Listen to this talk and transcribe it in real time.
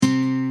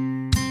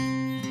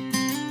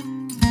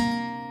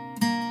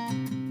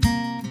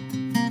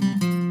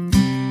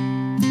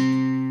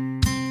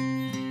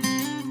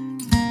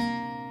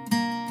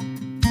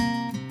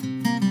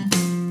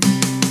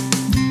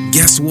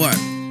what?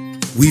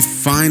 We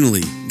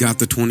finally got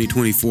the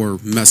 2024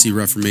 Messy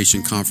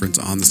Reformation Conference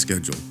on the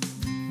schedule.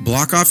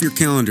 Block off your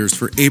calendars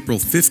for April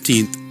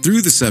 15th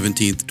through the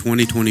 17th,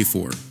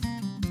 2024.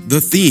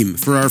 The theme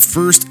for our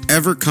first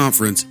ever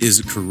conference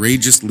is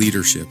Courageous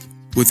Leadership,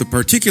 with a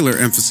particular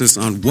emphasis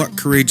on what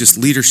courageous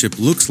leadership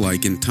looks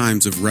like in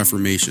times of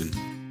Reformation.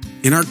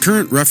 In our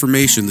current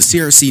Reformation, the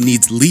CRC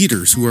needs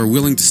leaders who are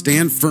willing to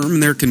stand firm in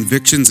their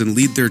convictions and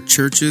lead their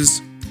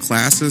churches,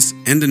 classes,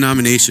 and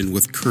denomination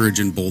with courage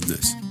and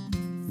boldness.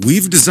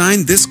 We've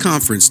designed this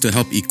conference to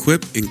help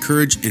equip,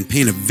 encourage, and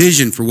paint a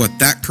vision for what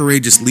that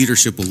courageous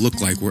leadership will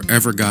look like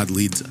wherever God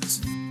leads us.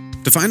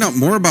 To find out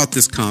more about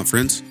this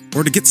conference,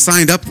 or to get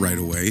signed up right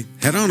away,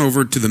 head on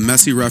over to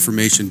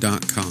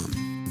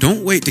themessyreformation.com.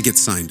 Don't wait to get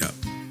signed up.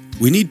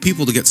 We need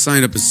people to get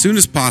signed up as soon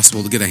as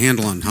possible to get a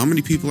handle on how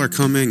many people are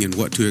coming and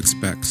what to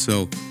expect,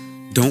 so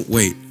don't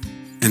wait.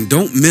 And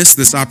don't miss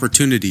this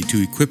opportunity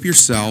to equip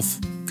yourself,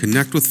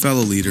 connect with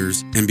fellow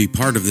leaders, and be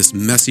part of this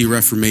messy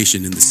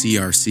Reformation in the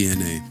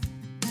CRCNA.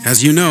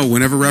 As you know,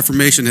 whenever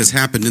Reformation has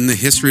happened in the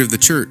history of the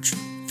church,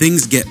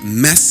 things get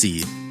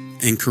messy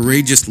and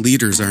courageous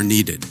leaders are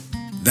needed.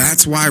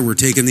 That's why we're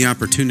taking the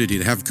opportunity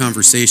to have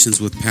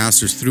conversations with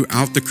pastors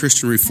throughout the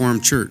Christian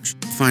Reformed Church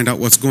to find out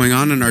what's going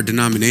on in our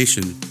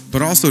denomination,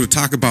 but also to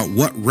talk about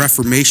what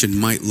Reformation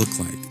might look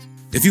like.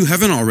 If you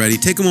haven't already,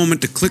 take a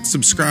moment to click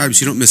subscribe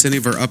so you don't miss any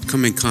of our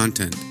upcoming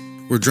content.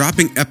 We're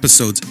dropping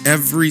episodes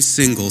every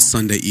single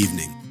Sunday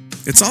evening.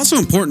 It's also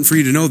important for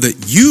you to know that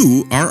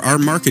you are our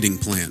marketing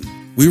plan.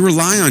 We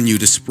rely on you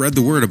to spread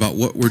the word about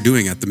what we're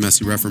doing at the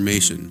Messy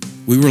Reformation.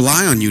 We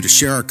rely on you to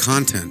share our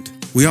content.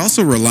 We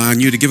also rely on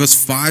you to give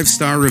us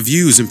 5-star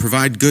reviews and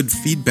provide good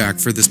feedback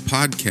for this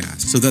podcast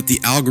so that the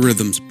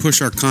algorithms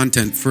push our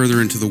content further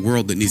into the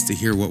world that needs to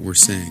hear what we're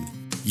saying.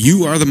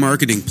 You are the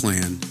marketing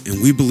plan, and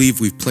we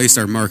believe we've placed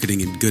our marketing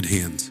in good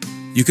hands.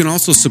 You can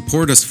also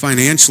support us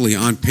financially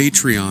on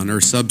Patreon or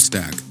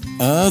Substack.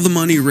 All the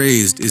money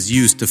raised is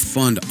used to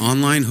fund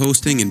online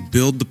hosting and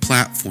build the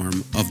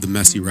platform of the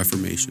Messy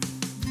Reformation.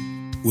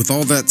 With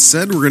all that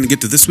said, we're going to get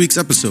to this week's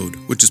episode,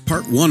 which is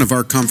part 1 of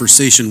our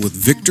conversation with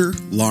Victor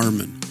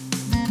Laarman.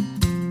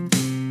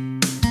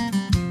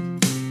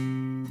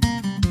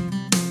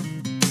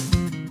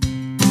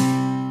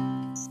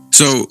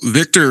 So,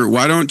 Victor,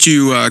 why don't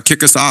you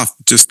kick us off?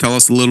 Just tell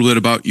us a little bit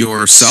about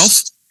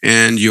yourself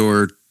and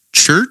your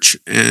church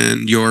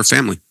and your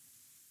family.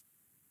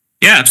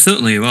 Yeah,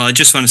 absolutely. Well, I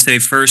just want to say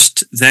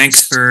first,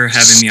 thanks for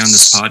having me on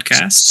this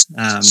podcast.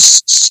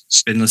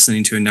 Been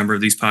listening to a number of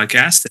these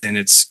podcasts, and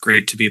it's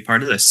great to be a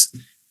part of this.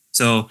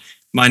 So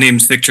my name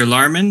is Victor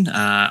Laarman.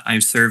 I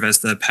serve as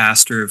the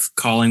pastor of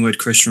Collingwood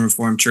Christian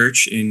Reformed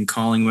Church in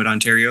Collingwood,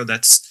 Ontario.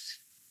 That's,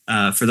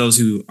 for those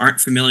who aren't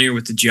familiar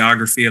with the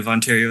geography of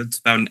Ontario, it's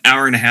about an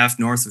hour and a half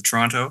north of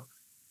Toronto,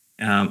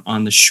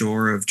 on the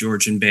shore of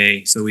Georgian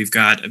Bay. So we've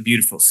got a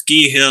beautiful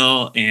ski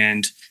hill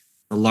and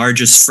the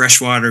largest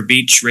freshwater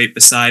beach right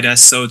beside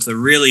us. So it's a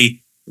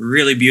really,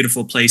 really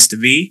beautiful place to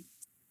be.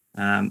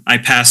 I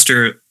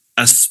pastor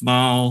a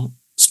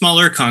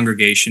smaller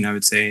congregation, I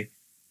would say,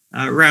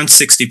 around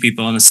 60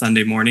 people on a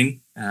Sunday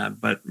morning,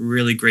 but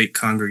really great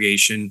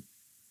congregation.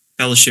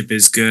 Fellowship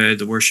is good.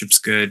 The worship's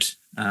good.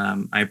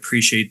 I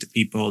appreciate the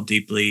people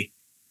deeply.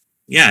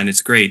 Yeah, and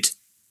it's great.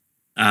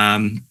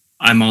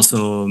 I'm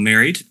also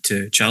married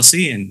to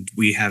Chelsea, and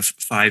we have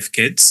 5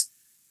 kids.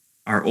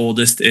 Our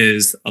oldest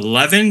is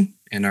 11,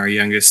 and our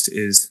youngest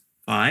is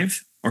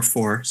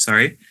 4,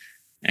 sorry.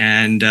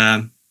 And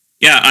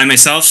I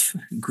myself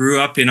grew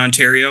up in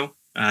Ontario,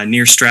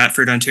 near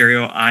Stratford,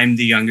 Ontario. I'm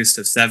the youngest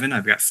of 7.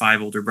 I've got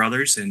 5 older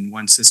brothers and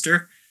 1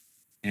 sister.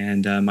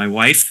 And my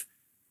wife,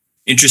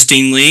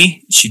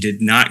 interestingly, she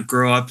did not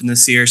grow up in the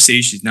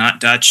CRC. She's not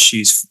Dutch.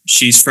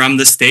 She's from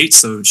the States,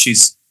 so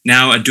she's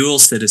now a dual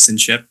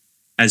citizenship.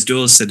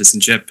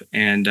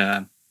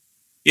 And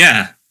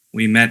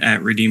we met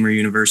at Redeemer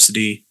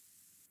University,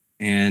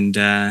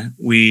 and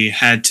we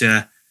had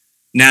to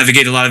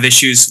navigate a lot of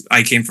issues.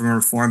 I came from a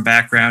Reformed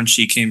background.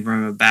 She came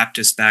from a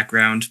Baptist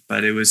background,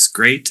 but it was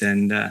great,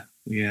 and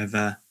we have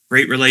a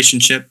great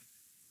relationship.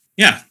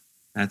 Yeah,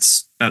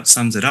 that's about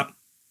sums it up.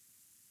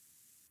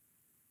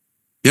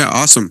 Yeah,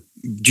 awesome.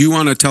 Do you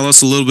want to tell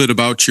us a little bit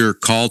about your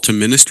call to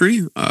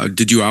ministry?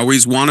 Did you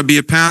always want to be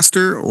a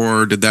pastor,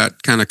 or did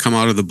that kind of come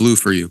out of the blue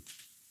for you?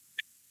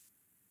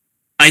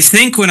 I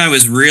think when I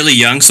was really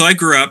young, so I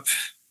grew up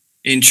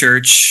in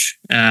church.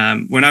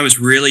 When I was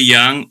really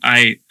young,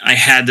 I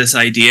had this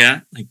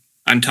idea, like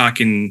I'm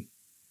talking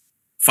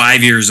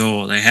 5 years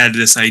old. I had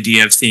this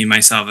idea of seeing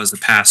myself as a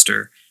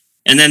pastor.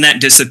 And then that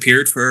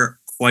disappeared for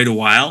quite a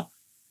while.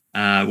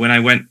 When I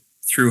went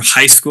through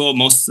high school,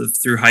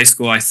 through high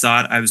school, I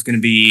thought I was going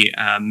to be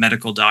a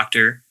medical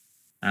doctor.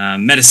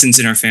 Medicine's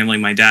in our family.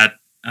 My dad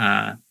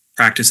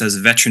practiced as a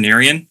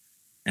veterinarian.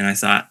 And I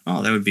thought,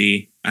 that would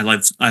be, I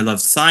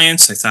love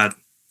science. I thought,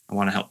 I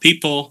want to help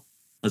people.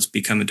 Let's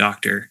become a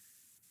doctor.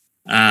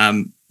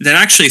 Then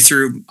actually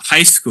through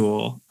high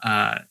school,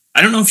 I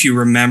don't know if you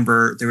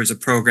remember, there was a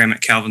program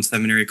at Calvin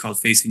Seminary called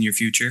Facing Your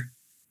Future.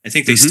 I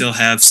think they still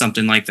have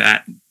something like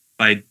that.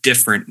 by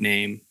different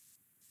name.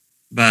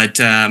 But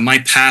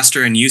my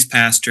pastor and youth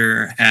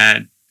pastor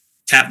had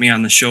tapped me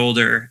on the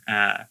shoulder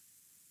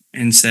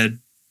and said,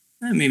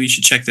 maybe you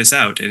should check this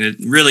out. And it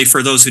really,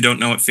 for those who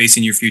don't know what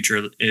Facing Your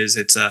Future is,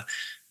 it's a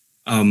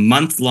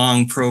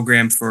month-long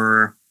program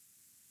for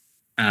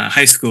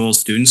high school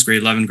students,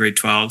 grade 11, grade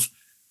 12,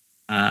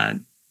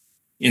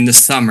 in the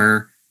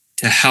summer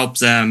to help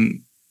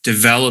them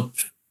develop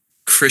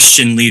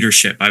Christian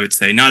leadership, I would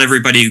say. Not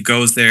everybody who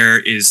goes there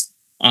is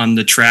on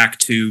the track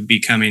to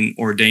becoming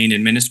ordained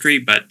in ministry,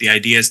 but the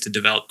idea is to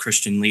develop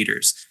Christian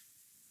leaders.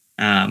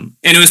 And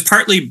it was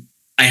partly,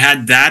 I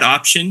had that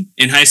option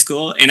in high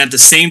school. And at the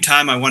same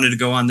time, I wanted to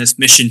go on this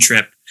mission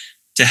trip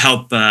to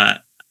help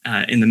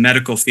in the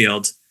medical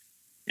field.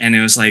 And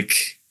it was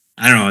like,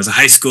 I don't know, as a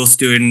high school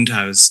student,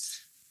 I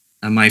was,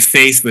 my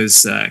faith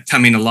was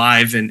coming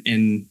alive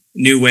in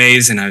new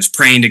ways. And I was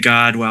praying to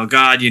God, well,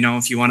 God,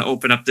 if you want to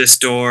open up this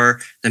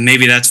door, then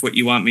maybe that's what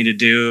you want me to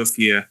do.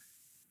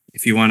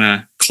 If you want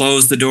to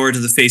close the door to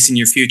the Facing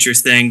Your Future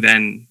thing,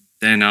 then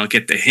I'll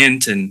get the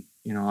hint and,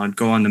 I'll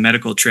go on the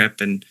medical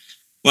trip. And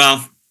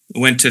well, I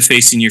went to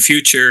Facing Your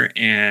Future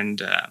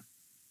and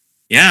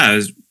I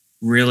was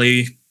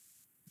really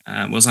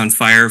was on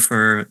fire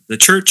for the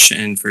church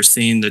and for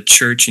seeing the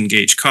church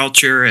engage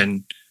culture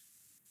and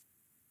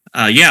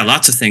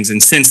lots of things.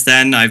 And since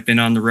then I've been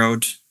on the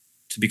road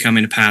to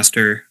becoming a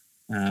pastor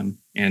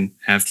and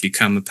have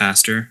become a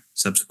pastor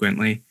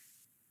subsequently.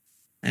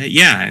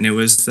 And it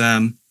was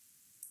a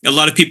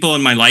lot of people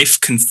in my life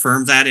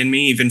confirmed that in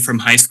me, even from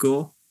high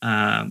school.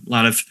 A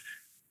lot of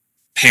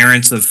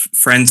parents of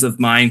friends of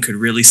mine could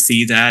really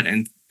see that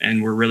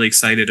and were really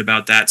excited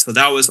about that. So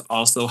that was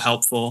also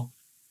helpful.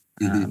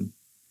 Mm-hmm.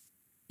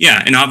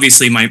 And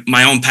obviously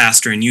my own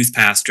pastor and youth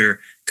pastor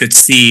could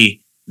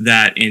see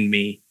that in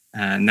me.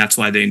 And that's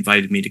why they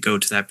invited me to go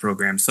to that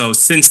program. So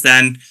since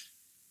then,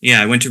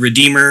 I went to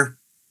Redeemer,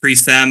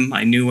 pre-SEM.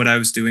 I knew what I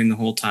was doing the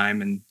whole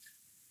time. And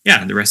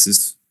the rest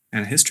is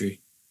kind of history.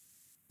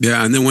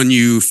 Yeah, and then when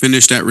you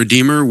finished at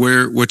Redeemer,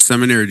 what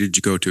seminary did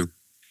you go to?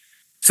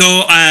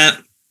 So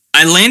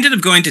I landed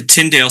up going to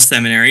Tyndale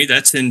Seminary.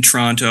 That's in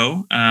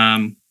Toronto.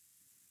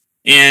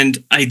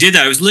 And I did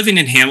that. I was living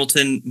in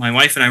Hamilton. My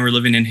wife and I were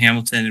living in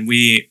Hamilton, and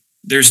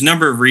there's a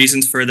number of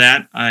reasons for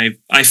that.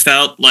 I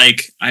felt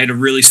like I had a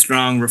really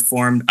strong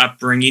Reformed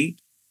upbringing,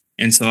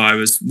 and so I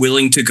was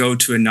willing to go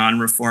to a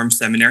non-Reformed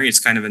seminary. It's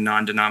kind of a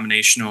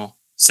non-denominational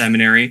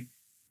seminary.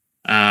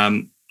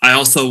 I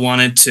also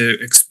wanted to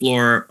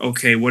explore,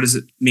 what does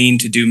it mean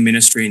to do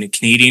ministry in a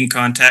Canadian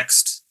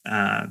context?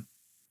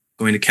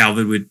 Going to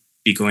Calvin would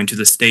be going to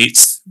the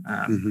States.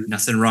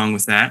 Nothing wrong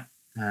with that.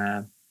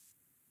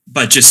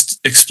 But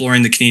just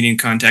exploring the Canadian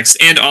context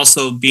and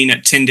also being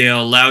at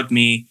Tyndale allowed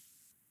me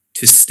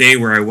to stay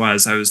where I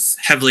was. I was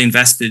heavily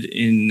invested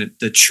in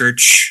the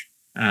church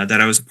that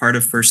I was a part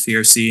of, First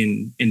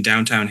CRC in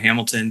downtown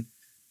Hamilton,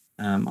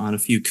 on a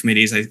few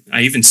committees.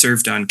 I even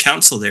served on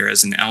council there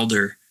as an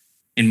elder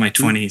in my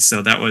 20s.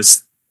 So that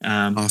was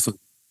awesome.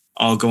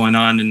 All going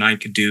on, and I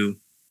could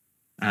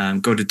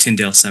go to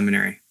Tyndale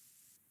Seminary.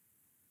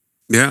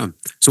 Yeah.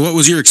 So what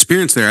was your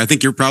experience there? I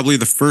think you're probably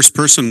the first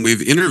person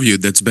we've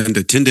interviewed that's been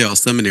to Tyndale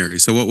Seminary.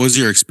 So what was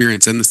your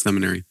experience in the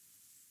seminary?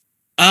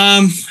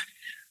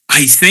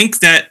 I think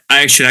that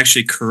I should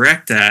actually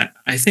correct that.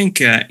 I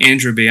think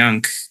Andrew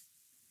Bianc,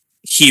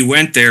 he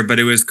went there, but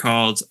it was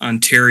called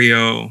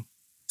Ontario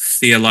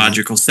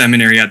Theological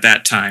Seminary at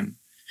that time.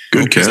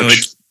 Good catch. So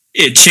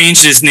it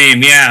changed his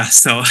name. Yeah.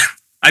 So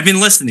I've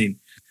been listening.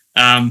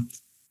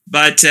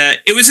 But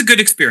it was a good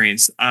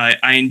experience.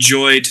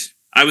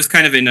 I was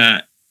kind of in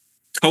a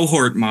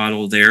cohort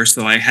model there.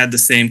 So I had the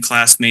same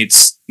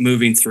classmates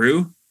moving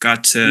through,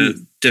 got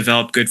to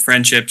develop good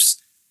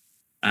friendships.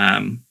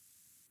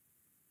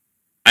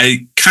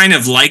 I kind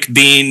of like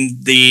being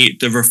the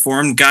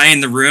Reformed guy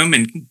in the room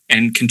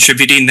and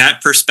contributing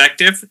that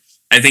perspective.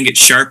 I think it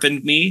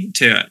sharpened me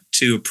to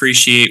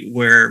appreciate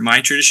where my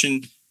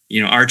tradition,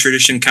 our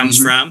tradition comes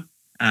from.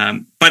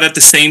 But at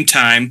the same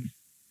time,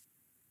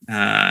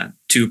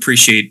 to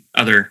appreciate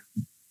other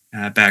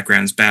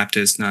backgrounds,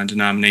 Baptist,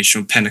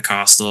 non-denominational,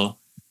 Pentecostal,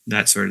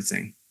 that sort of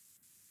thing.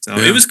 So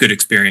It was a good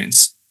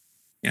experience.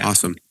 Yeah.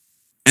 Awesome.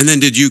 And then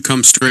did you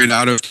come straight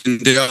out of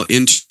Tyndale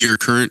into your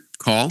current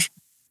call?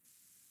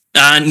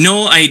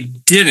 No, I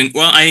didn't.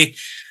 Well, I'm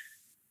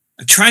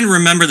trying to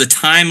remember the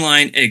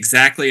timeline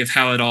exactly of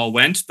how it all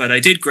went, but I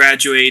did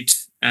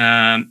graduate.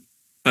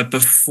 But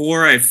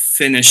before I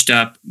finished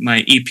up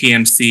my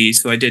EPMC,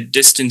 so I did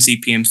distance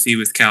EPMC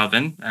with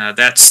Calvin.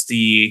 That's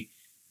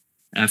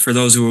for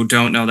those who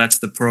don't know, that's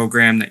the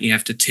program that you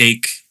have to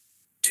take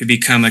to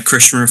become a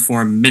Christian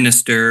Reformed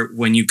minister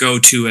when you go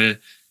to a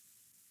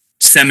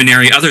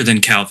seminary other than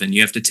Calvin.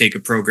 You have to take a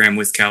program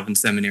with Calvin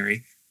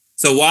Seminary.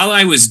 So while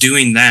I was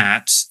doing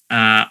that,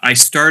 I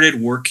started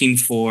working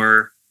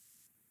for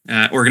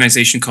an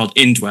organization called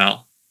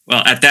Indwell.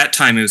 Well, at that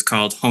time, it was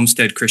called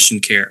Homestead Christian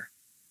Care.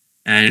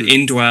 And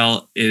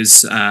Indwell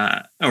is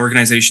an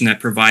organization that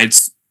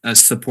provides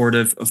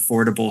supportive,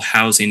 affordable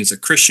housing. It's a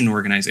Christian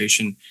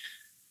organization.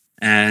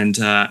 And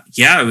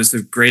it was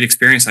a great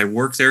experience. I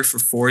worked there for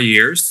 4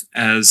 years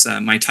as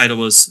my title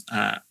was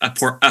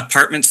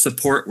apartment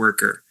support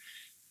worker.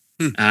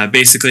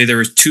 Basically, there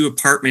was 2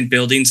 apartment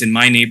buildings in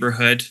my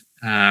neighborhood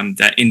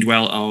that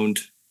Indwell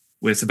owned,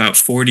 with about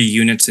 40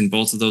 units in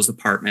both of those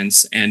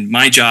apartments. And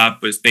my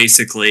job was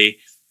basically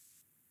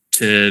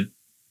to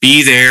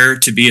be there,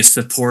 to be a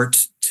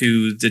support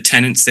to the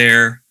tenants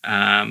there.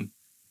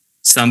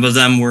 Some of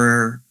them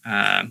were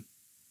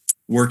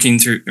working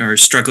through or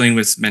struggling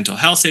with mental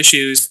health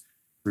issues.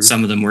 Mm-hmm.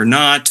 Some of them were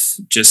not,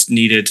 just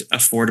needed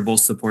affordable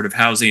supportive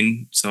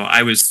housing. So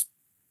I was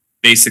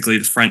basically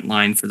the front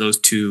line for those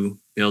 2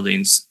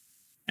 buildings.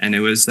 And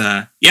it was,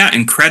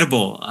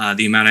 incredible.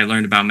 The amount I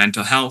learned about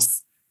mental health,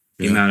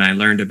 the amount I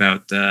learned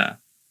about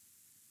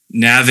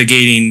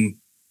navigating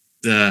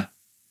the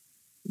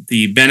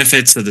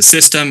benefits of the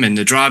system and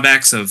the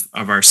drawbacks of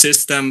our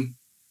system,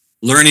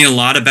 learning a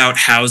lot about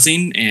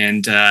housing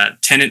and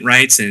tenant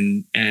rights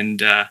and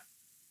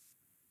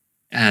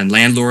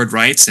landlord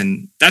rights.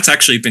 And that's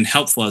actually been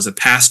helpful as a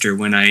pastor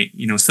when I,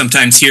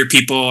 sometimes hear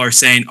people are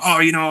saying,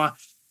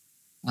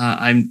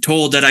 I'm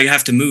told that I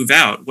have to move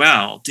out.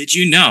 Well, did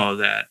you know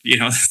that,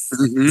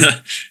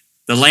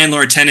 the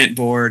landlord tenant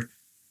board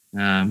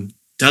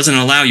doesn't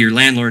allow your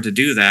landlord to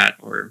do that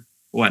or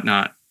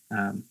whatnot.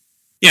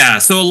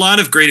 So a lot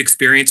of great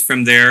experience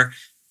from there.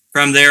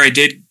 From there, I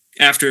did,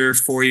 after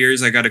 4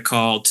 years, I got a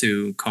call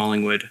to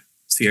Collingwood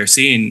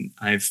CRC, and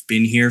I've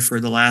been here for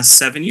the last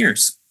 7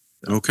 years.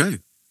 So, okay.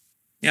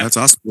 Yeah. That's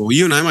awesome. Well,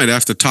 you and I might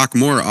have to talk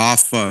more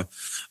off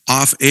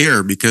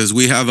air, because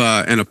we have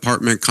an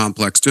apartment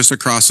complex just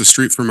across the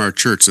street from our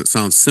church that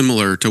sounds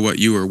similar to what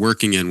you were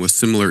working in, with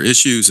similar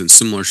issues and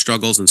similar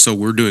struggles. And so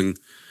we're doing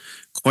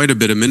quite a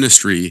bit of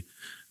ministry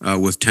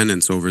with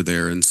tenants over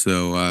there. And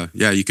so,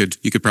 you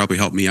could probably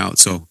help me out.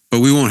 So, but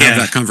we won't have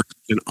that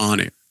conversation on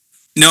it.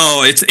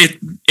 No,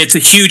 it's a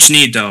huge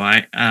need though.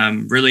 I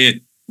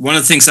really, one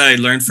of the things that I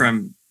learned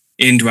from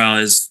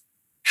Indwell is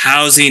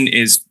housing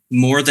is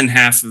more than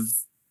half of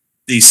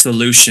the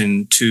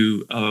solution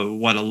to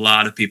what a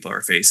lot of people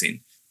are facing.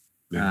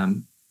 Yeah.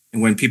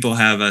 And when people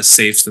have a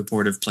safe,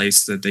 supportive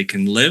place that they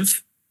can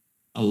live,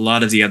 a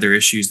lot of the other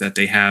issues that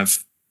they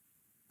have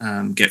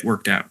get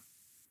worked out.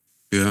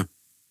 Yeah.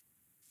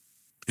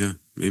 Yeah.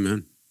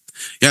 Amen.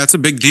 Yeah, it's a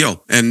big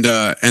deal. And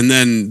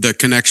then the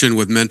connection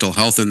with mental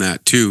health in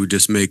that too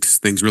just makes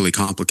things really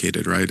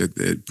complicated, right?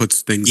 It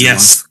puts things in a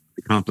lot of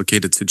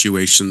complicated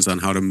situations on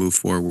how to move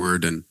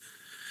forward and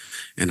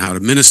how to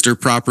minister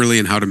properly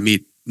and how to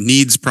meet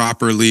needs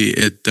properly.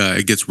 It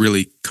gets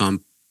really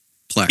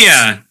complex.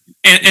 Yeah.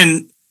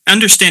 And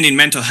understanding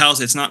mental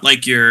health, it's not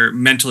like you're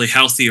mentally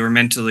healthy or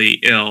mentally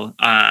ill.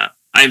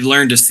 I've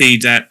learned to see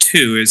that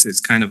too, is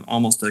it's kind of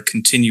almost a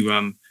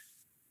continuum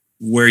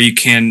where you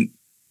can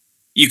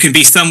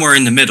be somewhere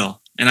in the middle.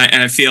 And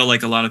I feel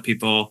like a lot of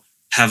people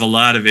have a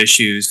lot of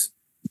issues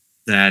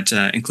that,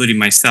 including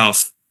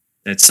myself,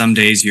 that some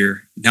days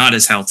you're not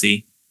as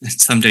healthy, and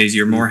some days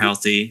you're more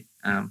healthy.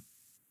 So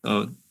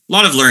a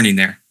lot of learning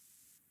there.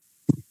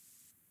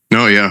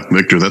 No, yeah,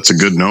 Victor, that's a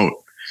good note.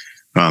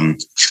 I'm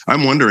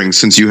wondering,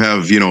 since you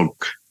have,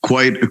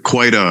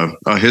 quite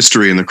a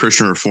history in the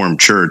Christian Reformed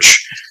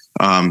Church,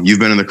 you've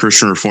been in the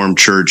Christian Reformed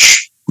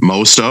Church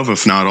most of,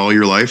 if not all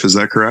your life. Is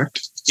that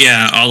correct?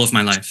 Yeah, all of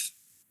my life.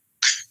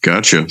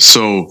 Gotcha.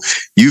 So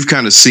you've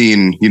kind of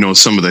seen,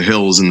 some of the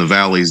hills and the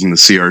valleys in the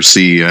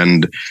CRC.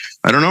 And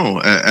I don't know,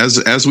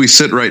 as we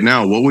sit right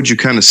now, what would you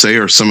kind of say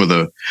are some of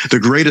the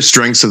greatest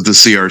strengths of the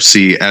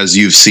CRC as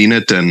you've seen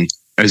it and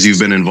as you've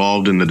been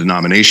involved in the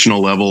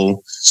denominational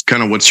level?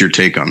 Kind of what's your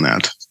take on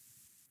that?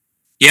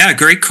 Yeah,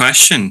 great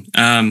question.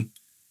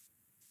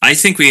 I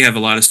think we have a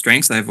lot of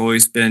strengths. I've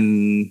always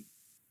been,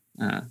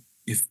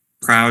 if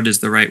proud is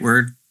the right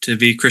word, to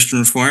be Christian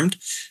Reformed.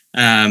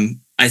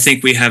 I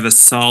think we have a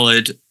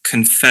solid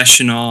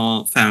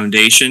confessional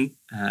foundation.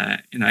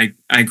 And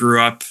I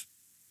grew up,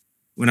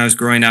 when I was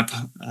growing up,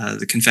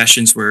 the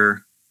confessions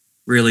were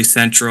really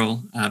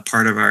central,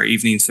 part of our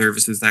evening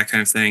services, that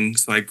kind of thing.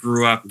 So I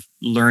grew up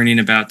learning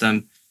about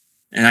them.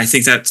 And I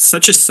think that's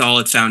such a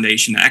solid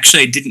foundation.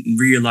 Actually, I didn't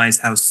realize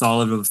how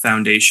solid of a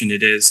foundation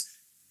it is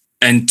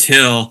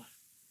until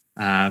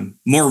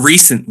more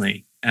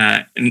recently.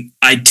 And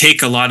I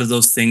take a lot of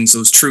those things,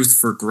 those truths,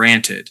 for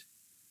granted.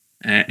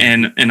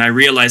 And I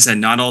realize that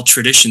not all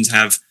traditions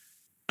have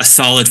a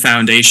solid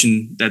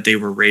foundation that they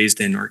were raised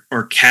in,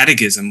 or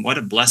catechism. What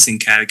a blessing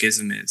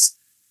catechism is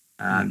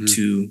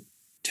to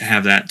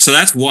have that. So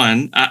that's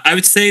one. I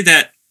would say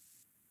that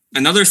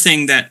another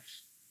thing that,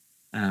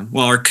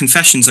 our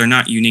confessions are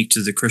not unique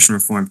to the Christian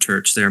Reformed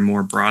Church. They're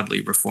more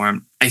broadly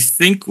Reformed. I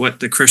think what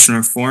the Christian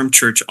Reformed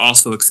Church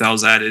also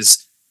excels at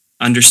is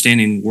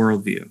understanding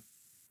worldview,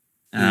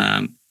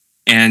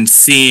 and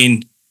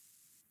seeing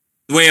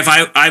the way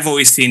I've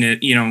always seen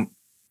it. Abraham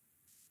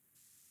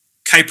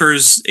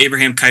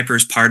Kuyper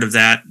is part of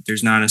that.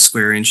 There's not a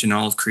square inch in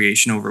all of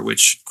creation over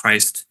which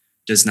Christ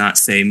does not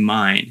say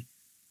mine.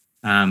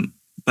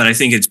 But I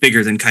think it's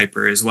bigger than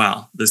Kuyper as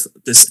well.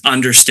 This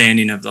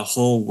understanding of the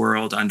whole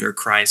world under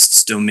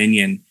Christ's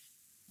dominion,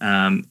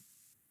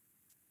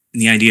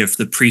 the idea of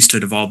the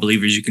priesthood of all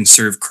believers. You can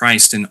serve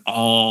Christ in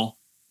all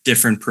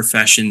different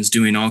professions,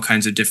 doing all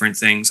kinds of different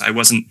things. I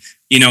wasn't,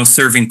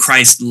 serving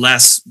Christ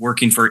less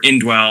working for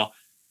Indwell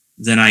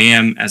than I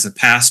am as a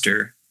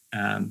pastor.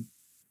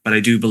 But I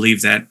do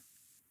believe that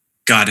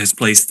God has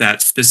placed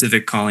that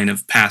specific calling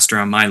of pastor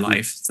on my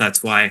life. So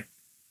that's why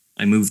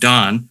I moved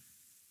on.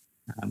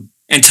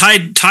 And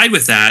tied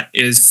with that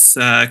is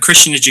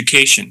Christian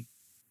education.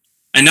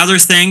 Another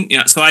thing,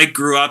 so I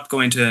grew up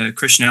going to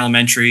Christian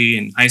elementary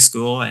and high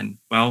school and,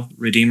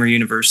 Redeemer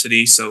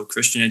University, so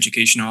Christian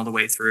education all the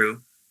way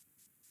through.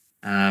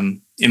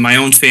 In my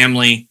own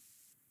family,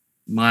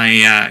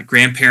 my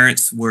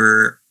grandparents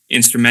were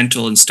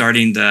instrumental in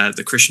starting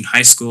the Christian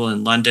high school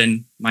in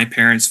London. My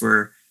parents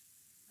were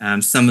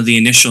some of the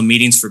initial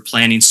meetings for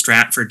planning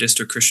Stratford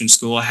District Christian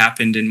School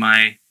happened in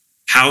my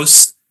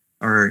house,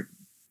 or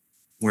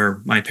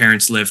where my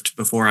parents lived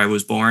before I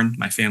was born.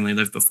 My family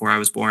lived before I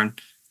was born.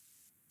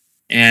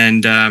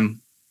 And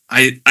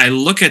I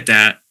look at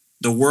that,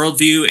 the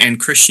worldview and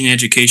Christian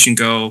education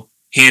go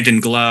hand in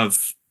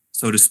glove,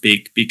 so to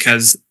speak,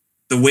 because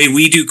the way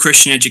we do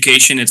Christian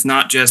education, it's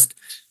not just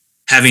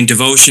having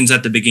devotions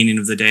at the beginning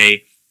of the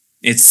day.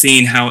 It's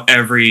seeing how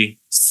every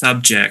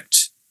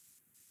subject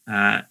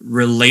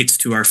relates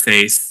to our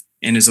faith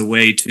and is a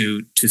way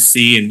to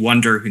see and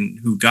wonder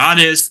who God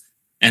is,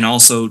 and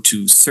also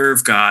to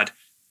serve God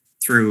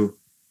through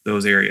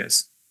those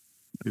areas.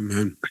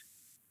 Amen.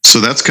 So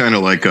that's kind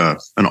of like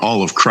an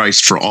all of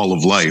Christ for all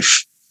of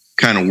life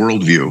kind of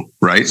worldview,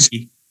 right?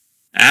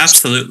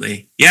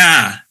 Absolutely.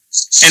 Yeah.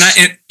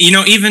 And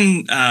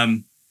even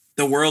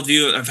the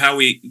worldview of how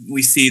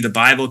we see the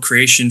Bible,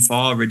 creation,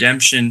 fall,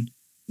 redemption,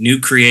 new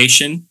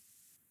creation,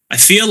 I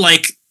feel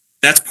like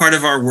that's part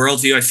of our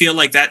worldview. I feel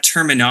like that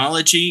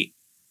terminology,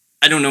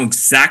 I don't know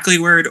exactly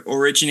where it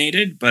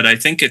originated, but I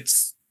think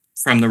it's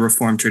from the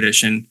Reformed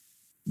tradition.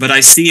 But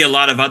I see a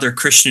lot of other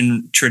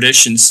Christian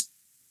traditions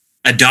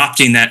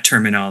adopting that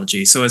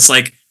terminology. So it's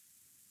like,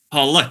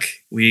 oh, look,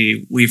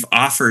 we've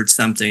offered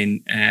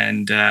something,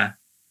 and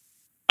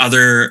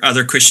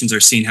other Christians are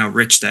seeing how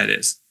rich that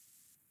is.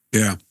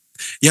 Yeah.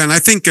 And I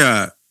think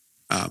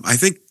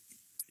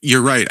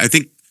you're right. I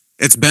think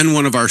it's been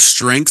one of our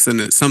strengths, and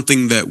it's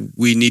something that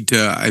we need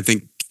to, I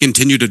think,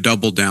 continue to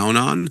double down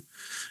on.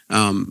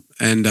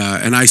 And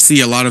I see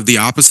a lot of the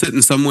opposite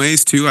in some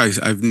ways too.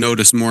 I've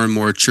noticed more and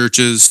more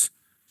churches,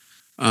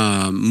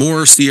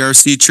 more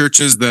CRC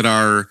churches that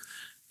are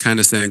kind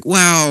of saying,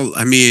 well,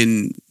 I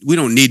mean, we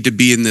don't need to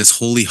be in this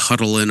holy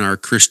huddle in our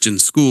Christian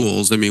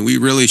schools. I mean, we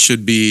really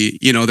should be,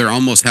 they're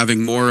almost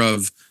having more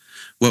of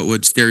what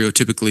would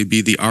stereotypically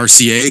be the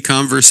RCA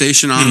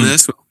conversation on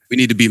this. We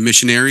need to be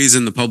missionaries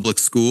in the public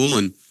school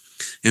and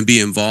be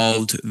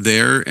involved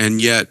there.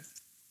 And yet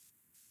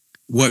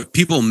what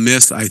people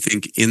miss, I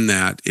think, in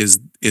that is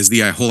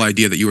the whole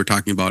idea that you were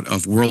talking about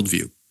of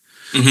worldview,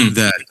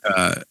 that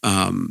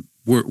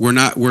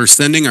we're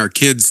sending our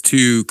kids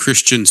to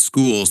Christian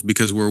schools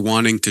because we're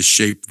wanting to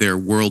shape their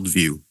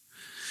worldview.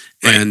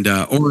 Right. And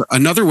or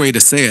another way to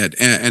say it,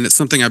 and it's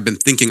something I've been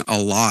thinking a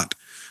lot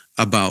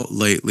about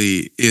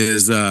lately,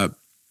 is I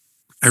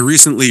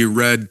recently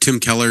read Tim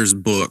Keller's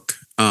book,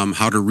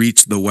 How to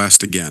Reach the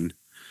West Again.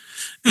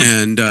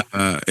 And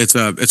it's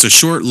a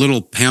short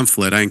little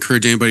pamphlet. I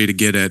encourage anybody to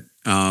get it.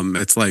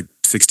 It's like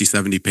 60,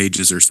 70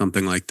 pages or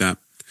something like that.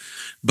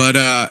 But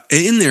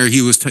in there,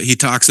 he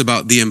talks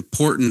about the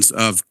importance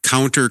of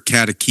counter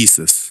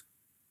catechesis.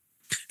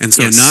 And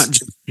so not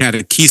just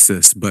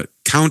catechesis, but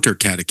counter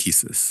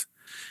catechesis,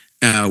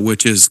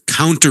 which is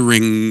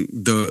countering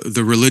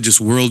the religious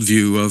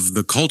worldview of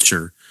the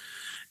culture.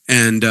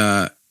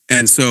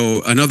 And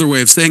so another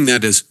way of saying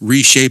that is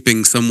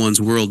reshaping someone's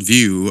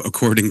worldview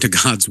according to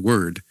God's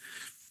word.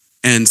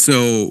 And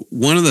so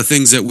one of the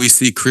things that we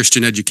see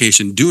Christian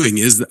education doing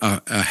is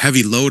a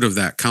heavy load of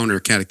that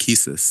counter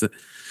catechesis.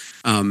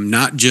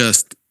 Not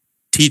just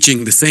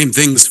teaching the same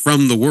things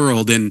from the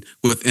world and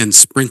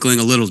sprinkling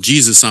a little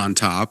Jesus on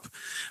top,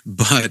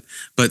 but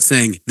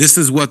saying this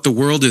is what the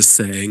world is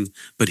saying,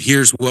 but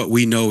here's what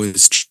we know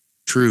is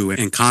true,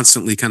 and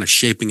constantly kind of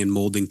shaping and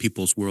molding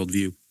people's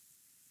worldview.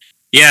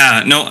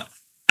 Yeah, no,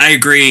 I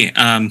agree.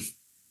 I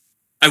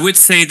would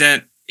say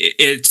that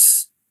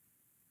it's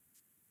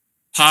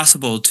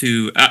possible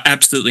to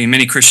absolutely,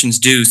 many Christians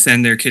do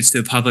send their kids to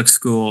a public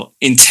school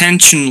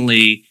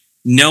intentionally,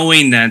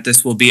 knowing that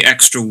this will be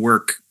extra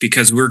work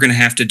because we're going to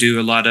have to do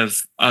a lot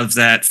of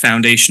that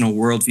foundational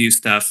worldview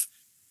stuff.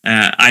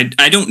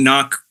 I don't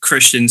knock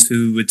Christians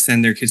who would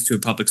send their kids to a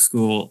public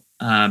school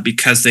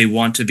because they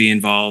want to be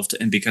involved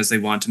and because they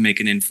want to make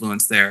an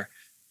influence there.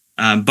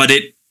 But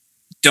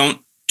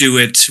don't do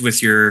it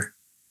with your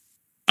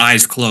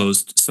eyes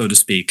closed, so to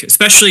speak,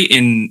 especially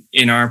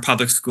in our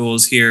public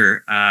schools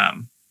here.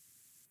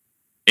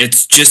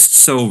 It's just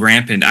so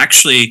rampant.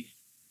 Actually,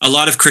 a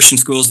lot of Christian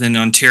schools in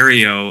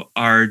Ontario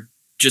are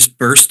just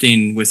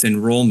bursting with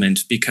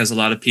enrollment because a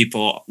lot of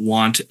people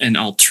want an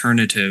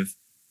alternative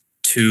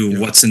to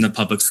what's in the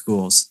public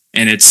schools.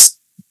 And it's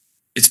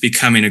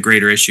becoming a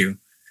greater issue.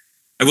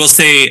 will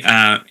say,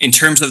 in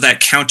terms of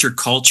that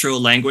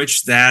countercultural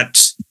language,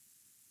 that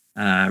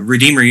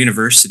Redeemer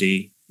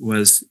University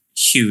was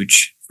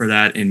huge for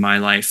that in my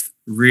life.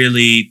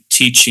 Really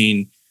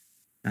teaching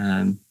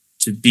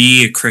to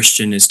be a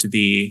Christian is to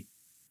be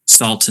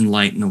salt and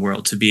light in the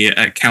world, to be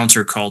a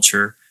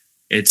counterculture.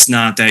 It's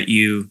not that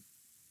you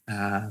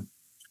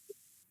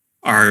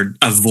are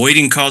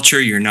avoiding culture.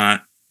 You're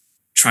not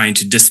trying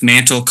to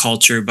dismantle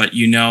culture, but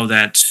you know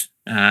that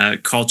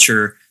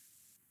culture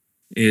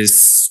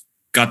is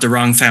got the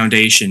wrong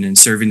foundation and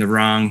serving the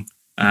wrong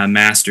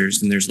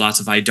masters, and there's lots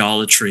of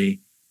idolatry.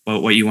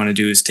 But what you want to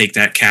do is take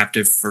that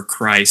captive for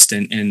Christ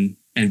and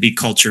be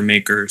culture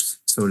makers,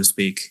 so to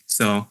speak.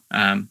 So,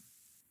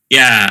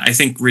 I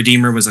think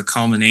Redeemer was a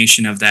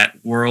culmination of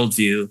that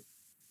worldview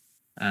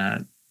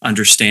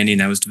understanding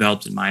that was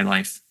developed in my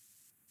life.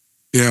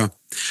 Yeah.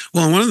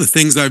 Well, one of the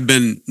things I've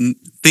been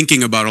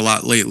thinking about a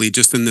lot lately,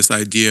 just in this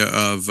idea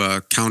of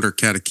counter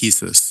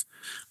catechesis,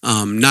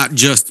 not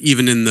just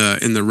even in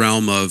the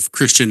realm of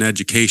Christian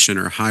education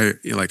or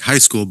high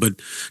school,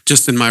 but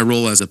just in my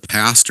role as a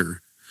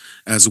pastor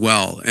as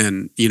well.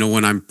 And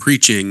when I'm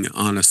preaching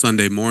on a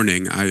Sunday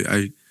morning,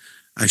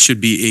 I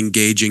should be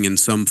engaging in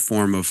some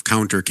form of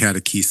counter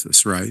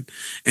catechesis, right?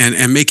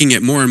 And making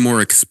it more and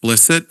more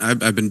explicit.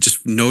 I've been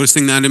just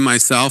noticing that in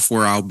myself,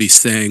 where I'll be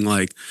saying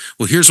like,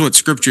 well, here's what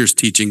Scripture is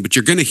teaching, but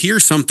you're going to hear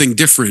something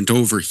different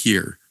over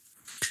here.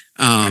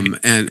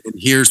 And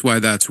here's why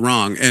that's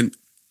wrong. And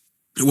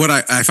what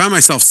I find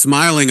myself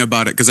smiling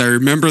about it, because I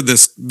remember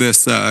this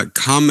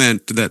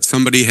comment that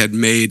somebody had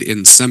made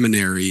in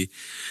seminary,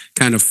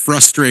 kind of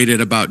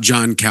frustrated about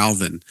John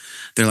Calvin.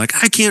 They're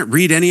like, I can't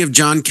read any of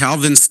John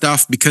Calvin's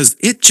stuff because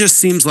it just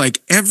seems like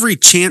every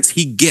chance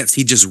he gets,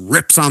 he just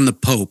rips on the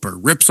Pope or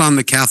rips on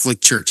the Catholic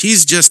Church.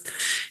 He's just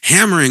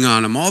hammering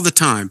on them all the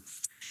time.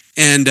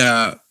 And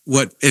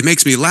it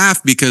makes me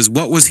laugh, because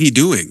what was he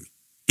doing?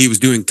 He was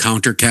doing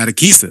counter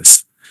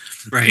catechesis.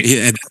 Right.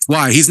 And that's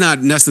why he's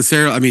not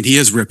necessarily, he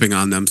is ripping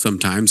on them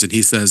sometimes, and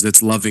he says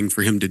it's loving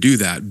for him to do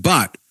that.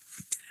 But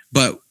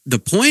the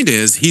point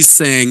is, he's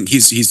saying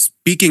he's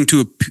speaking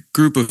to a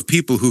group of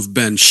people who've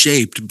been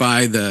shaped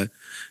by the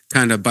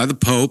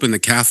Pope and the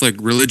Catholic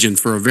religion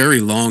for a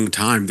very long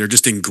time. They're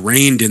just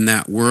ingrained in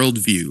that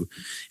worldview.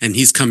 And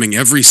he's coming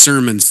every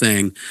sermon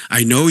saying,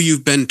 I know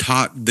you've been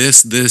taught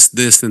this,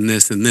 and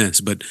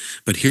this, but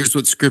here's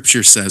what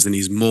Scripture says. And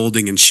he's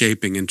molding and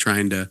shaping and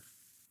trying to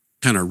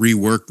kind of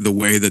rework the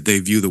way that they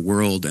view the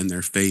world and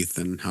their faith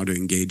and how to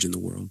engage in the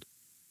world.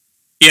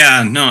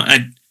 Yeah, no,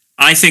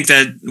 I think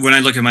that when I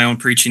look at my own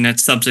preaching,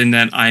 that's something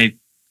that I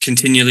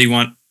continually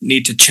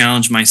need to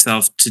challenge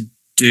myself to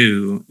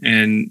do.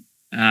 And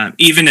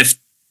even if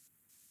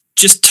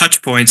just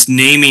touch points,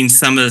 naming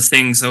some of the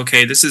things,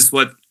 okay, this is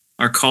what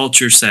our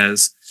culture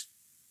says,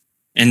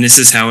 and this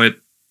is how it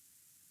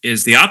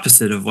is the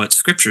opposite of what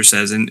Scripture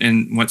says.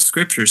 And what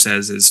Scripture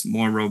says is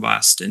more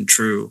robust and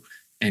true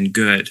and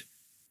good.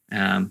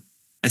 I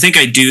think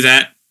I do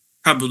that.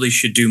 Probably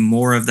should do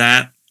more of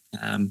that.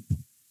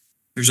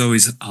 There's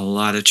always a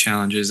lot of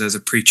challenges as a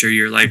preacher.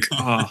 You're like,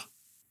 oh,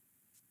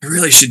 I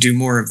really should do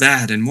more of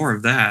that and more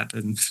of that.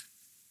 And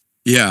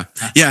yeah.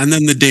 And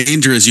then the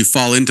danger is you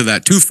fall into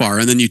that too far,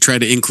 and then you try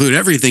to include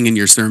everything in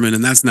your sermon,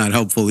 and that's not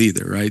helpful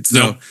either, right?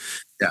 So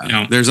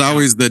there's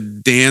always the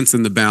dance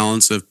and the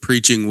balance of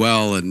preaching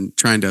well and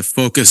trying to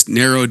focus,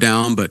 narrow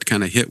down, but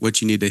kind of hit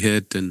what you need to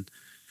hit. And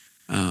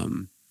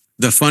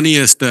the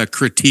funniest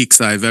critiques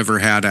I've ever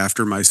had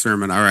after my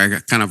sermon, I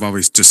kind of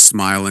always just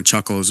smile and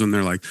chuckle, is when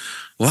they're like,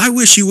 well, I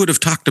wish you would have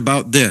talked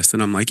about this.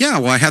 And I'm like, yeah,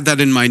 well, I had that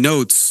in my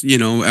notes,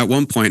 at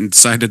one point, and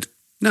decided,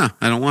 no,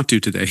 I don't want to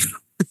today.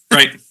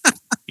 Right.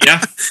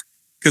 Yeah.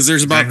 Because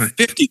there's about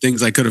 50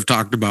 things I could have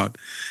talked about,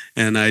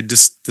 and I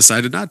just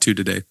decided not to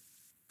today.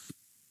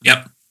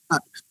 Yep.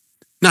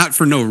 Not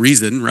for no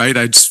reason, right?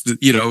 I just,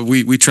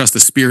 we trust the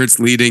Spirit's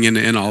leading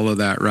and all of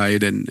that,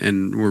 right?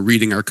 And we're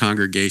reading our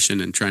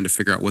congregation and trying to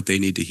figure out what they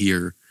need to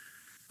hear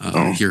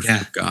from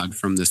God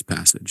from this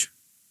passage.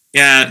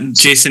 Yeah,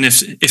 Jason, if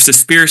the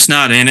Spirit's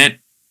not in it,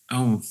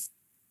 how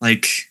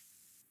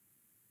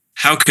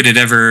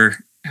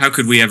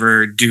could we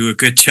ever do a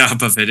good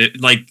job of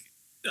it?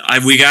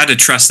 We got to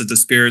trust that the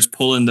Spirit's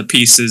pulling the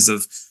pieces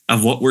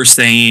of what we're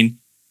saying,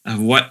 of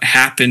what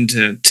happened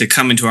to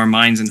come into our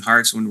minds and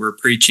hearts when we're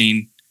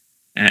preaching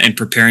and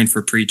preparing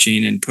for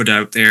preaching and put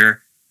out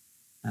there.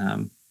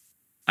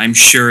 I'm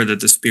sure that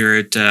the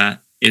Spirit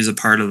is a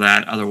part of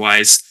that.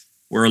 Otherwise,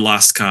 we're a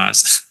lost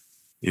cause.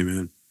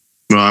 Amen.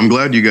 Well, I'm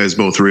glad you guys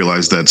both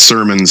realize that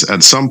sermons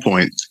at some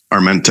point are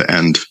meant to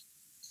end.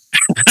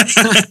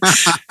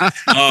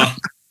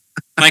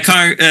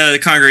 The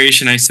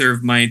congregation I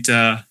serve might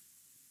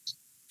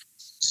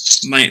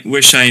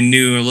wish I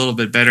knew a little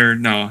bit better.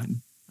 No,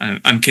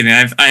 I'm kidding.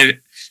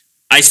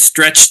 I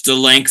stretched the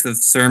length of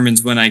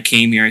sermons when I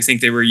came here. I think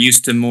they were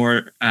used to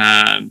more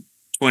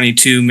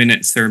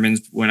 22-minute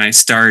sermons when I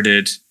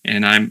started,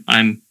 and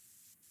I'm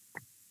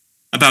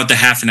about the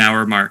half an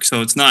hour mark.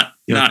 So it's not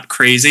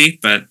crazy,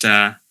 but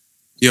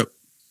yep.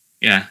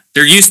 Yeah,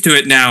 they're used to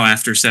it now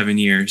after 7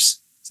 years.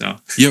 So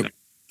yep.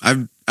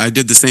 I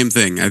did the same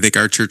thing. I think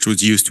our church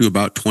was used to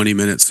about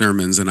 20-minute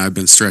sermons, and I've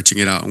been stretching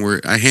it out.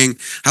 And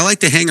I like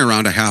to hang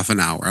around a half an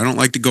hour. I don't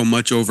like to go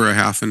much over a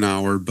half an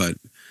hour, but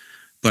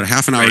a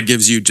half an hour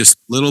gives you just a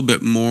little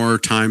bit more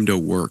time to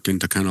work and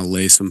to kind of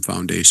lay some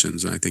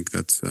foundations. And I think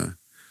that's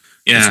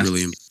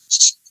really important.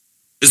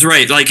 It's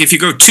right. Like if you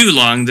go too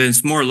long, then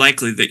it's more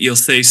likely that you'll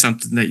say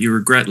something that you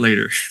regret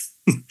later.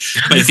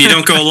 But if you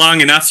don't go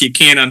long enough, you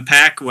can't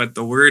unpack what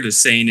the word is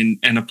saying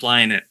and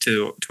applying it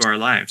to our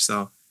lives.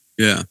 So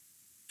yeah.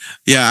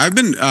 I've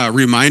been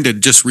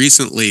reminded just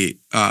recently,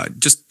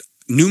 just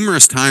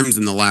numerous times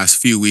in the last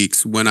few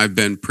weeks when I've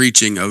been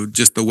preaching of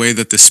just the way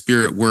that the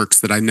Spirit works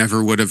that I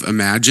never would have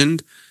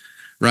imagined.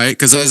 Right?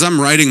 Because as I'm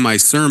writing my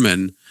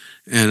sermon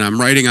and I'm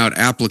writing out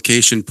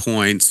application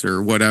points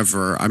or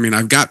whatever, I mean,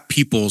 I've got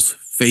people's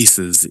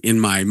faces in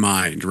my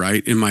mind,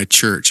 right, in my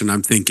church, and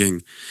I'm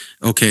thinking,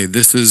 okay,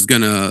 this is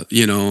gonna,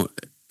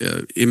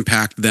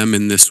 impact them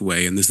in this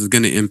way, and this is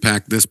gonna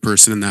impact this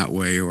person in that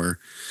way, or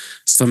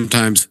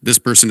sometimes this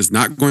person is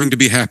not going to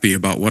be happy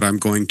about what I'm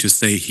going to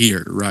say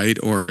here, right,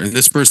 and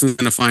this person is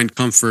gonna find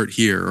comfort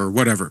here, or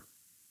whatever.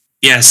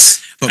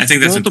 Yes, but I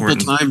think that's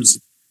important.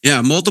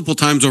 Multiple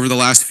times over the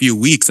last few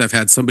weeks, I've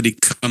had somebody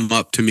come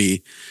up to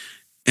me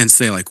and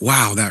say like,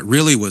 wow, that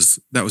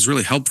was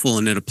really helpful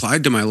and it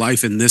applied to my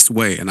life in this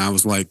way. And I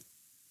was like,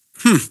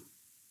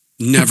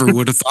 never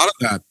would have thought of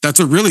that.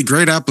 That's a really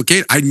great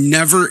application. I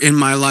never in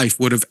my life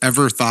would have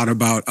ever thought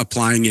about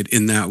applying it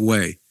in that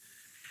way.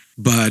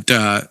 But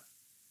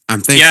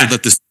I'm thankful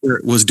that the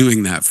Spirit was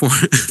doing that for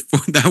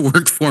that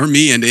work for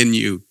me and in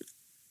you.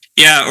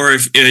 Yeah, or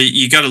if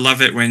you got to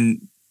love it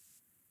when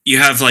you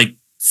have like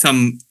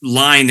some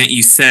line that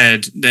you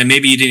said that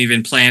maybe you didn't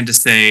even plan to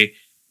say,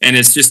 and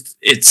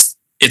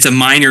it's a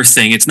minor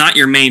thing. It's not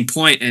your main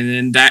point, and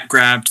then that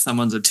grabbed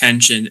someone's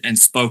attention and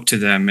spoke to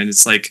them. And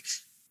it's like,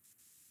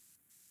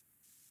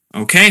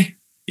 okay,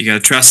 you got to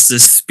trust the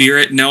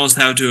Spirit knows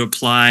how to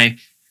apply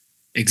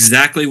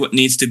exactly what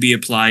needs to be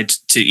applied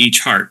to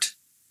each heart.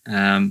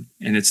 And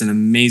it's an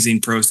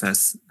amazing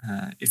process.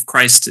 If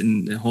Christ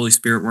and the Holy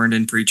Spirit weren't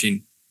in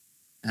preaching,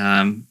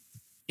 it'd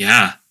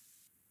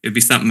be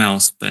something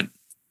else, but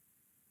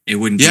it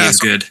wouldn't be as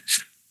good.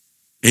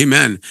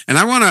 Amen. And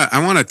I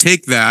want to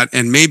take that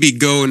and maybe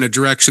go in a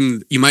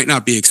direction you might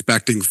not be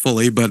expecting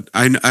fully, but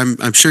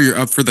I'm sure you're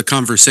up for the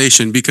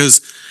conversation,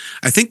 because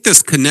I think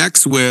this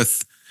connects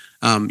with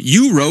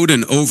you wrote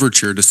an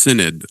overture to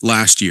Synod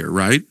last year,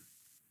 right?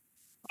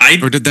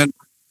 Or did that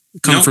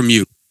come from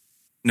you?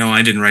 No,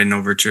 I didn't write an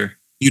overture.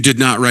 You did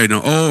not write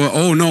no.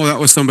 Oh no, that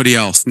was somebody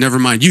else. Never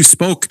mind. You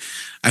spoke,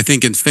 I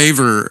think, in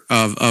favor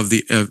of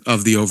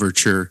the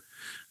overture,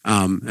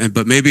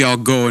 but maybe I'll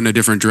go in a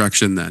different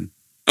direction then.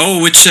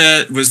 Oh, which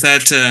was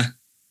that?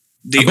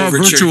 About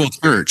overture? Virtual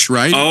church,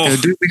 right? Oh,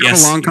 did we have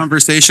a long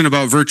conversation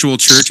about virtual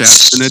church?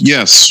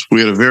 Yes,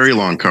 we had a very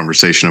long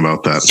conversation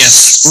about that.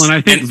 Yes. Well, and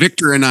I think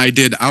Victor and I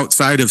did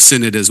outside of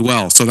Synod as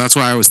well, so that's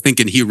why I was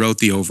thinking he wrote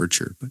the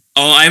overture.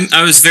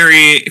 I was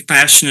very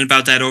passionate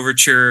about that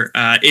overture.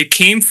 It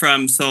came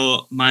from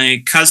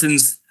my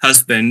cousin's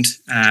husband,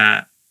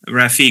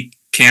 Rafiq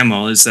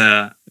Camel, is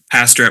a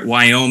pastor at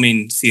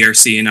Wyoming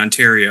CRC in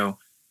Ontario,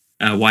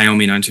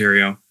 Wyoming,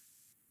 Ontario.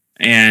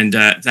 And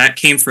that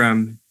came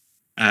from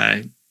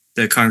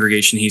the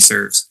congregation he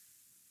serves.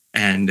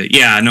 And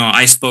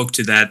I spoke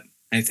to that.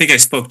 I think I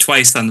spoke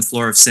twice on the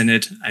floor of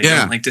Synod. I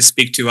don't like to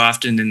speak too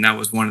often, and that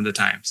was one of the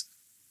times.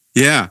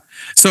 Yeah.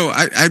 So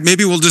I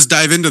maybe we'll just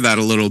dive into that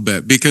a little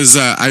bit, because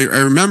I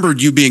remembered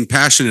you being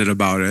passionate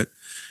about it.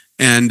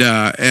 And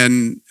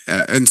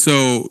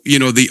so,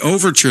 the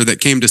overture that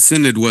came to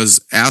Synod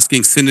was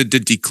asking Synod to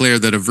declare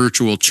that a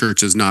virtual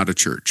church is not a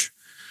church.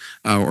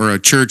 Or a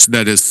church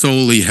that is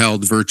solely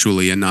held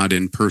virtually and not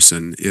in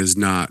person is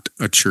not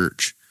a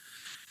church.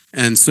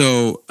 And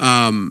so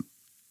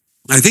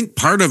I think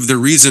part of the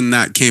reason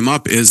that came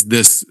up is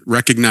this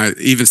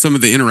even some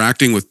of the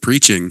interacting with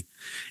preaching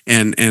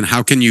and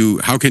how can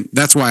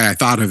that's why I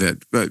thought of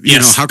it. But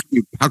how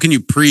can you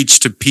preach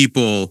to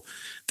people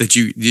that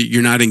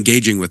you're not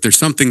engaging with? There's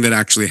something that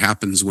actually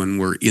happens when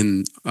we're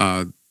in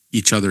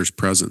each other's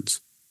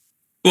presence.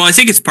 Well, I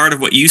think it's part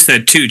of what you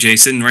said too,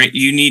 Jason, right?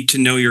 You need to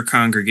know your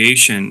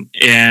congregation,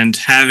 and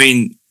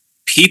having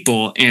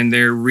people and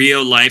their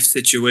real life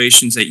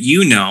situations that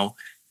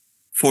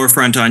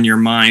forefront on your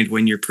mind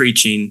when you're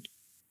preaching,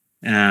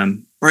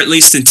 or at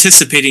least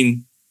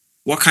anticipating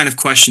what kind of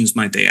questions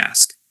might they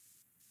ask.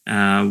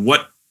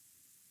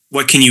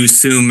 What can you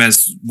assume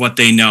as what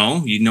they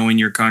know? In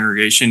your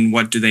congregation,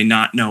 what do they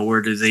not know?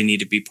 Where do they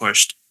need to be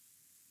pushed?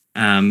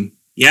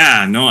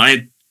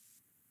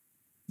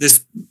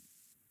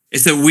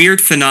 It's a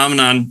weird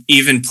phenomenon,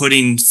 even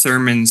putting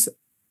sermons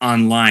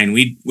online.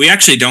 We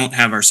actually don't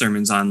have our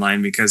sermons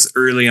online because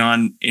early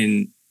on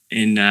in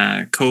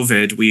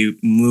COVID, we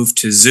moved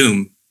to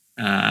Zoom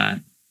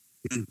to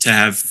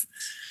have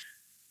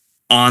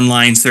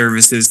online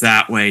services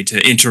that way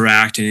to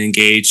interact and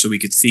engage so we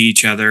could see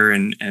each other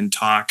and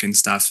talk and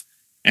stuff.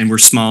 And we're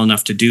small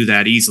enough to do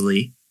that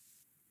easily.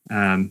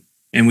 And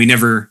we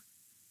never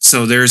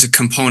So there's a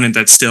component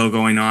that's still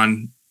going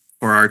on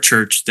for our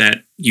church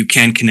that you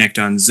can connect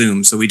on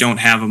Zoom. So we don't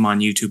have them on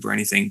YouTube or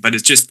anything, but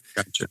it's just,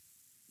 Gotcha.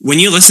 when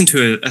you listen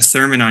to a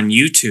sermon on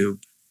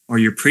YouTube or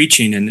you're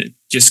preaching and it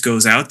just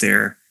goes out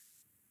there,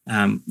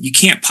 you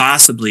can't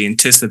possibly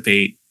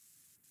anticipate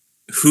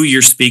who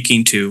you're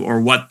speaking to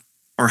or what,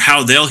 or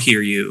how they'll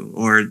hear you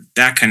or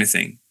that kind of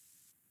thing.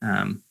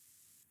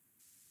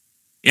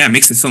 It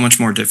makes it so much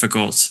more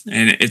difficult,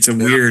 and it's a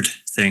weird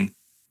thing.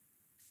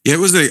 Yeah,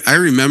 I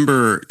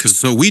remember,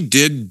 because we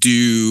did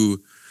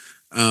do,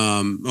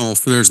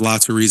 there's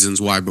lots of reasons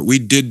why, but we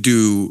did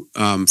do,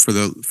 for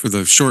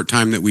the short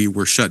time that we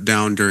were shut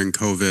down during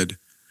COVID,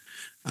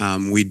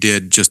 we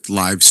did just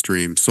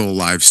soul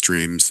live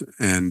streams,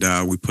 and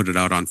we put it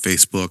out on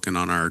Facebook and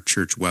on our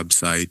church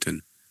website.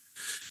 And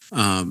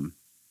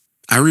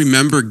I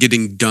remember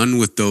getting done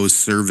with those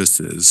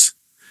services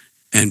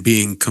and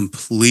being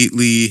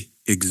completely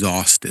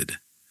exhausted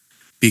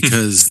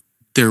because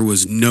there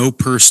was no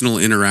personal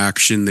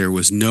interaction. There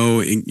was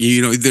no,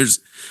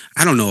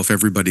 I don't know if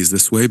everybody's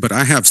this way, but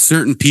I have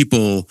certain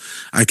people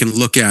I can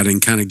look at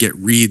and kind of get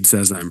reads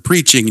as I'm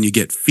preaching, and you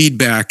get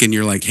feedback and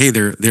you're like, hey,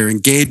 they're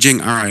engaging.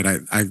 All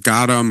right, I've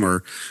got them,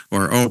 or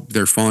oh,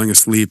 they're falling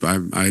asleep.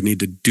 I need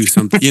to do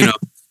something,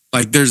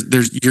 like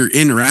you're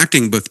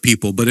interacting with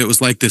people, but it was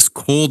like this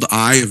cold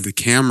eye of the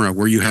camera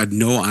where you had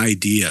no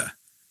idea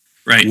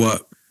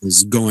what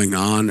was going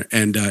on,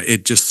 and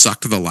it just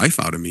sucked the life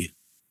out of me.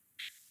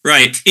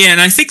 Right. Yeah,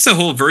 and I think the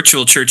whole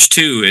virtual church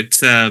too, it's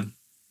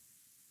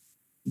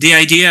the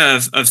idea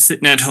of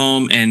sitting at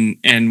home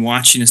and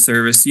watching a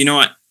service. You know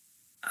what?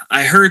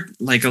 I heard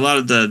like a lot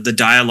of the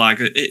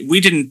dialogue. We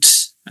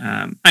didn't,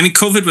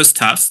 COVID was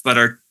tough, but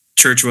our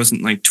church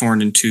wasn't like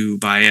torn in two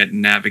by it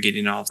and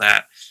navigating all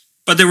that.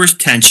 But there was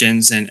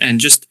tensions and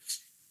just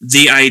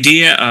the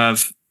idea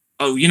of,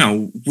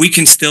 we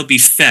can still be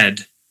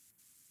fed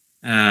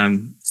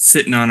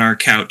sitting on our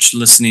couch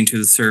listening to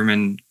the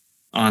sermon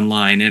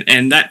online,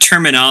 and that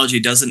terminology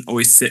doesn't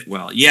always sit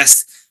well.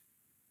 Yes,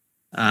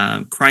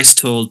 Christ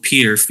told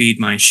Peter, feed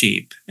my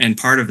sheep, and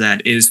part of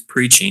that is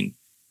preaching,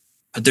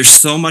 but there's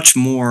so much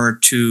more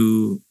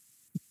to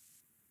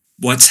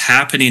what's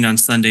happening on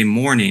Sunday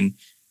morning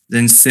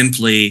than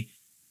simply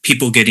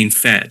people getting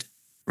fed,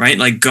 right?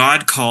 Like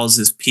God calls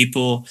his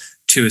people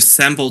to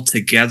assemble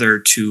together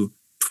to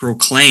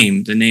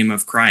proclaim the name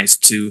of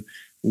Christ, to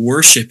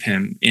worship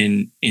him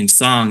in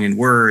song and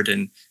word,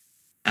 and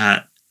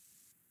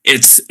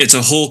it's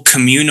a whole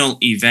communal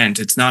event.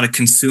 It's not a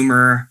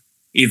consumer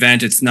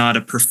event. It's not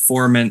a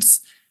performance.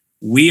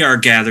 We are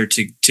gathered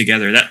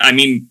together.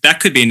 That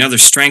could be another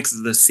strength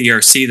of the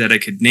CRC that I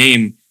could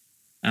name,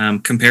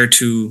 compared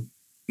to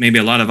maybe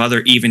a lot of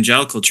other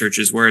evangelical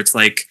churches, where it's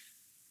like,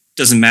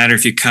 doesn't matter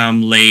if you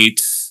come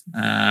late,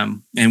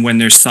 and when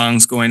there's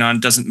songs going on,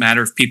 it doesn't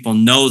matter if people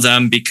know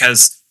them,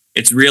 because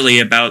it's really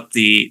about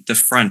the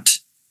front,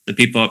 the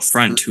people up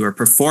front who are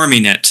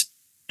performing it,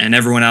 and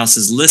everyone else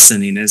is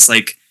listening. It's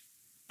like,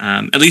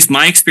 at least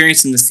my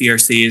experience in the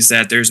CRC is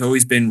that there's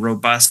always been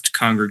robust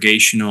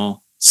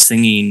congregational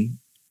singing,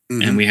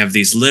 and we have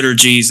these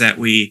liturgies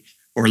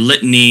or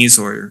litanies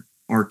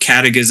or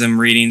catechism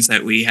readings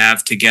that we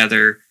have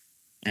together.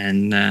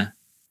 And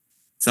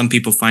some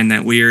people find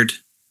that weird,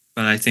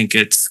 but I think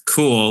it's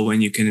cool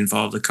when you can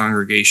involve the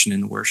congregation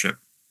in worship.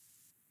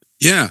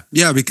 Yeah,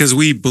 because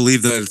we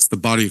believe that it's the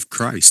body of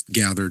Christ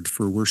gathered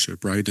for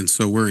worship, right? And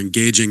so we're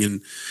engaging.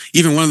 And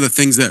even one of the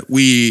things that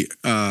we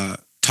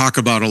talk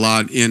about a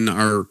lot in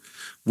our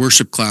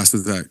worship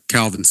classes at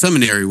Calvin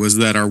Seminary was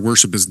that our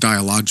worship is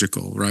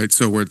dialogical, right?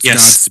 So where it's God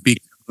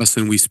speaks to us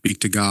and we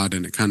speak to God,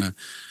 and it kind of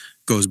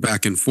goes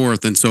back and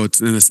forth. And so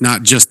it's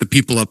not just the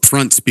people up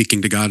front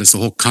speaking to God; it's the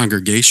whole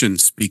congregation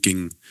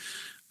speaking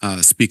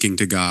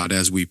to God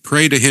as we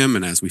pray to him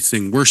and as we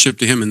sing worship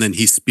to him, and then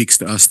he speaks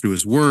to us through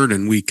his word,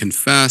 and we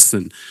confess,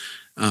 and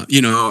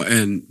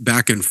and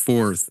back and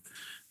forth,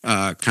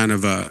 kind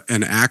of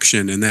an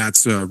action, and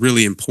that's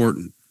really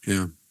important.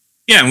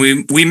 Yeah,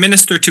 we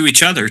minister to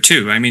each other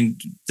too. I mean,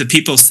 the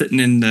people sitting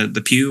in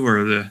the pew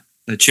or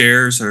the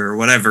chairs or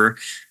whatever,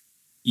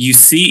 you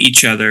see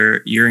each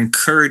other. You're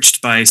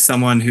encouraged by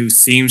someone who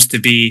seems to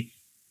be,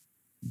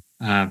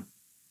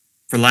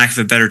 for lack of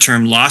a better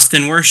term, lost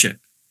in worship.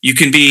 You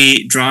can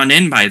be drawn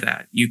in by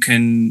that. You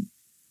can,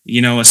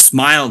 a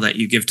smile that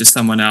you give to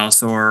someone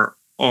else, or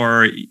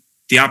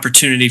the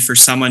opportunity for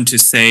someone to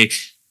say,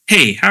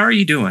 hey, how are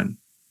you doing?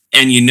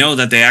 And you know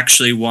that they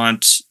actually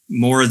want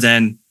more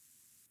than,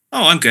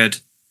 oh, I'm good.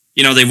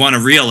 They want a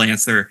real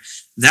answer.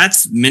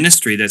 That's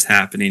ministry that's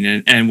happening.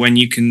 And when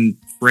you can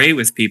pray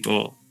with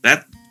people,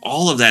 that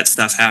all of that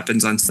stuff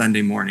happens on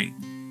Sunday morning.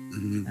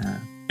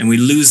 And we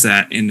lose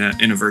that in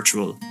a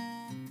virtual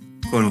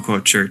quote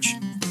unquote church.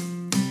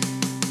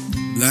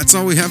 That's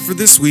all we have for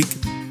this week.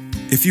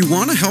 If you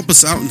want to help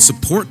us out and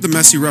support the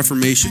Messy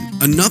Reformation,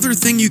 another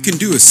thing you can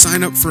do is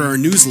sign up for our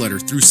newsletter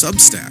through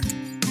Substack.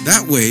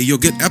 That way, you'll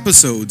get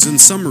episodes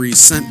and summaries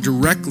sent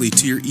directly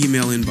to your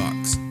email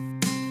inbox.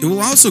 It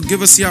will also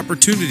give us the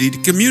opportunity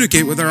to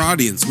communicate with our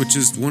audience, which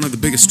is one of the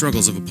biggest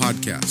struggles of a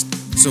podcast.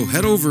 So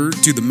head over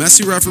to the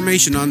Messy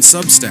Reformation on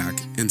Substack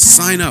and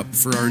sign up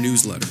for our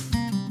newsletter.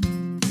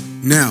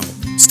 Now,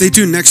 stay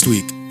tuned next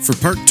week for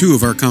part 2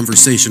 of our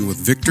conversation with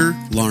Victor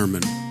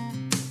Laarman.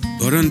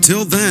 But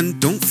until then,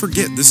 don't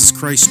forget this is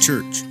Christ's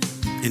church,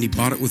 and he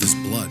bought it with his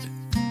blood.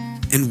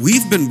 And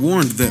we've been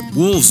warned that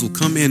wolves will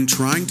come in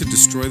trying to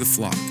destroy the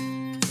flock.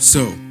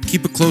 So,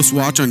 keep a close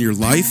watch on your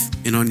life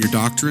and on your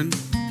doctrine.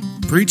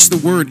 Preach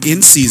the word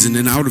in season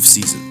and out of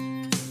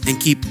season. And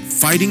keep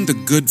fighting the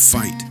good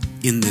fight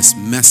in this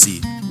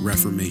messy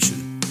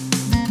Reformation.